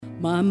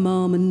My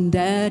mom and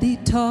daddy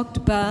talked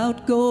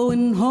about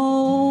going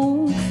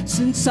home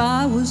since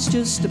I was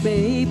just a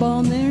babe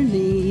on their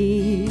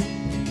knee.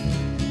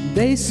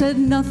 They said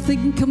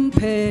nothing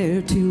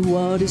compared to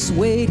what is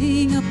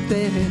waiting up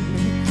there,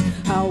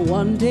 how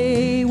one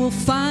day we'll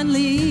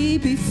finally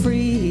be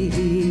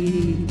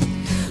free.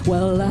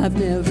 Well, I've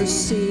never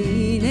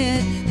seen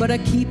it, but I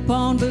keep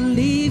on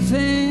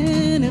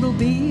believing it'll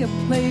be a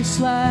place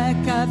like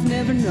I've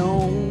never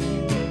known.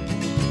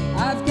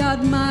 I've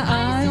got my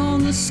eye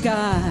on the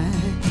sky,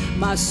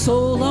 my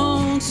soul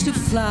longs to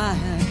fly.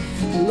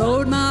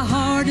 Lord, my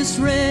heart is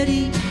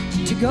ready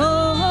to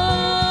go.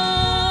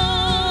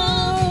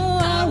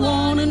 I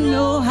want to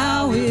know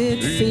how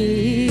it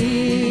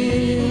feels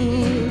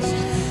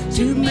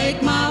to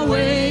make my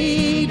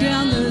way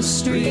down the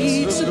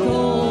streets of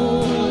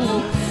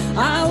gold.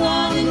 I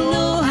want to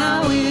know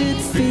how it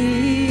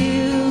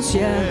feels,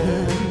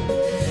 yeah,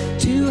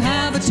 to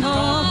have a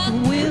talk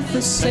with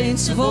the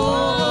saints of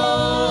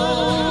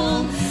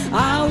old.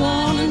 I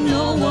want to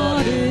know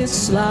what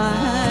it's like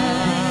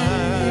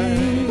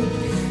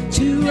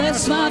to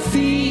rest my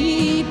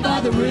feet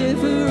by the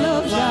river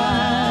of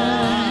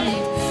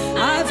life.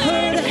 I've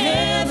heard of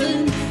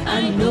heaven,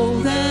 I know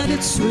that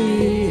it's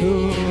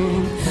real.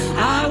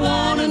 I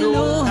want to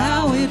know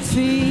how it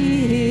feels.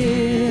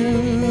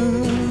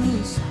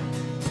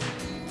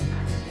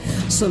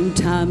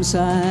 Sometimes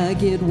I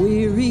get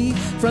weary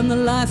from the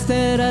life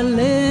that I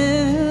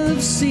live.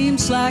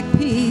 Seems like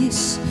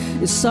peace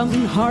is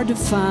something hard to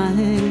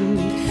find.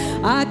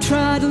 I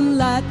try to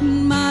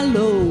lighten my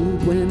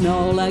load when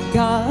all I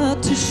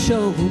got to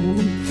show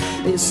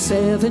is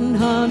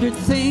 700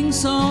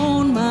 things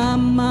on my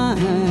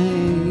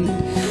mind.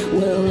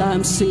 Well,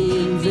 I'm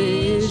seeing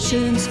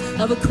visions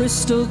of a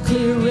crystal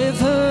clear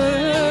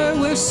river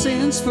where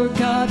sin's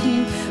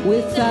forgotten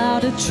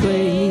without a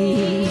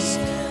trace.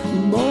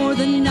 More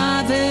than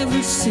I've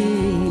ever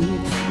seen,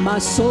 my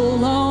soul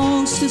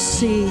longs to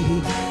see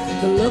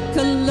the look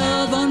of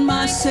love on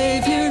my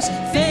Savior's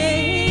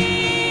face.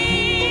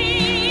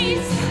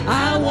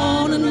 I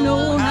want to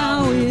know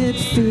how it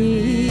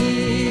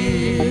feels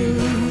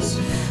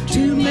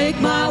to make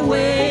my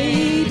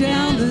way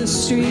down the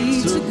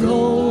streets of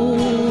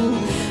gold.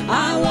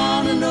 I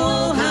want to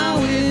know how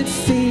it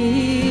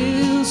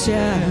feels,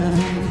 yeah,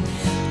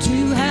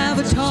 to have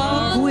a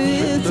talk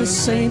with the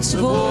saints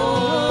of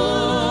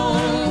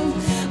old.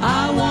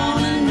 I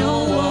want to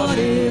know what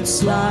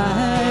it's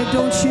like,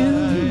 don't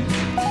you,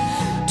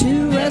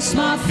 to rest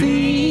my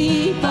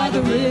feet by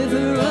the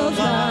river of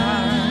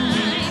life.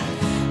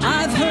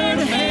 I've heard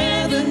of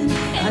heaven,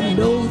 I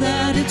know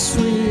that it's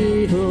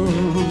real.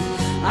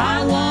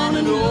 I want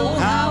to know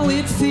how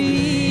it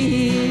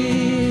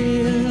feels.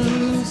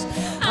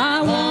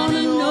 I want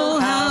to know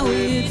how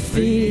it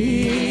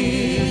feels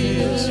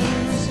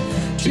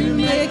to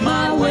make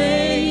my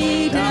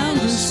way down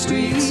the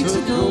streets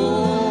of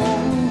gold.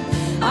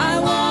 I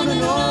want to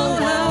know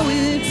how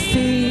it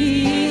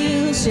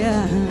feels,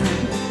 yeah,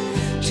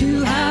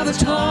 to have a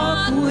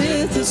talk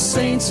with the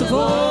saints of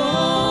old.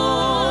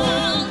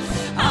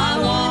 I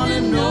want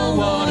to know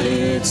what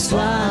it's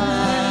like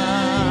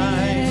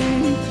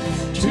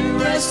to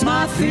rest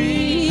my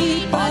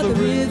feet by the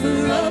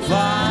river of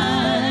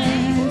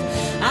life.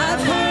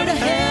 I've heard of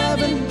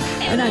heaven,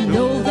 and I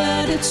know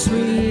that it's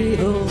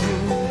real.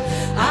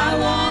 I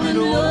want to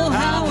know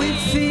how it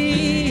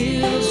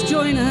feels.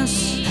 Join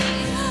us.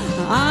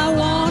 I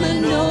want to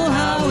know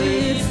how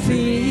it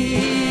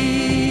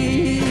feels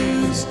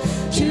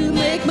to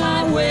make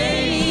my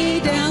way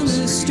down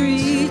the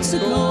streets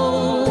of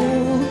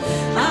gold.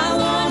 I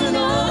want to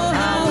know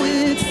how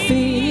it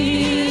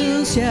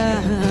feels,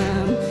 yeah,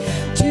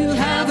 to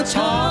have a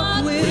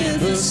talk with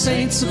the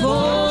saints of old.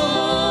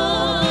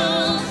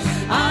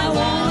 I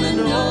want to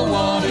know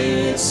what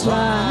it's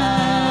like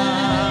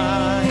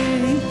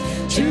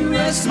to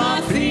rest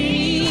my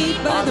feet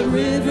by the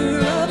river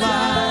of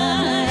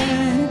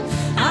life.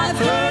 I've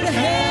heard of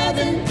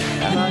heaven,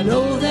 and I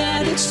know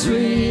that it's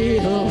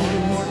real.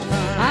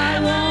 I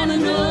want to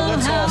know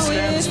Let's how all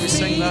stand as we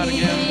sing that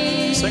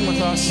again. Sing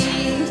with us.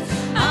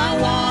 I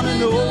want to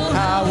know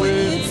how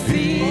it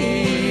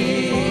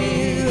feels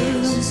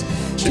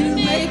to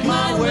make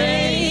my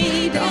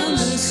way down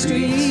the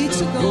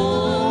streets of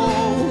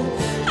gold.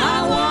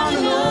 I want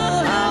to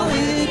know how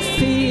it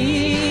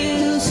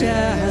feels,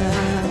 yeah,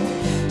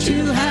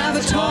 to have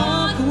a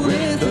talk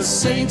with the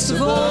saints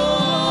of old.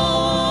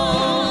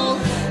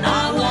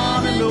 I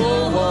want to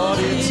know what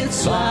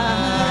it's like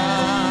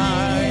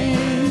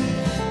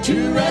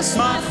to rest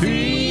my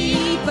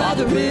feet by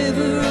the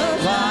river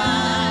of life.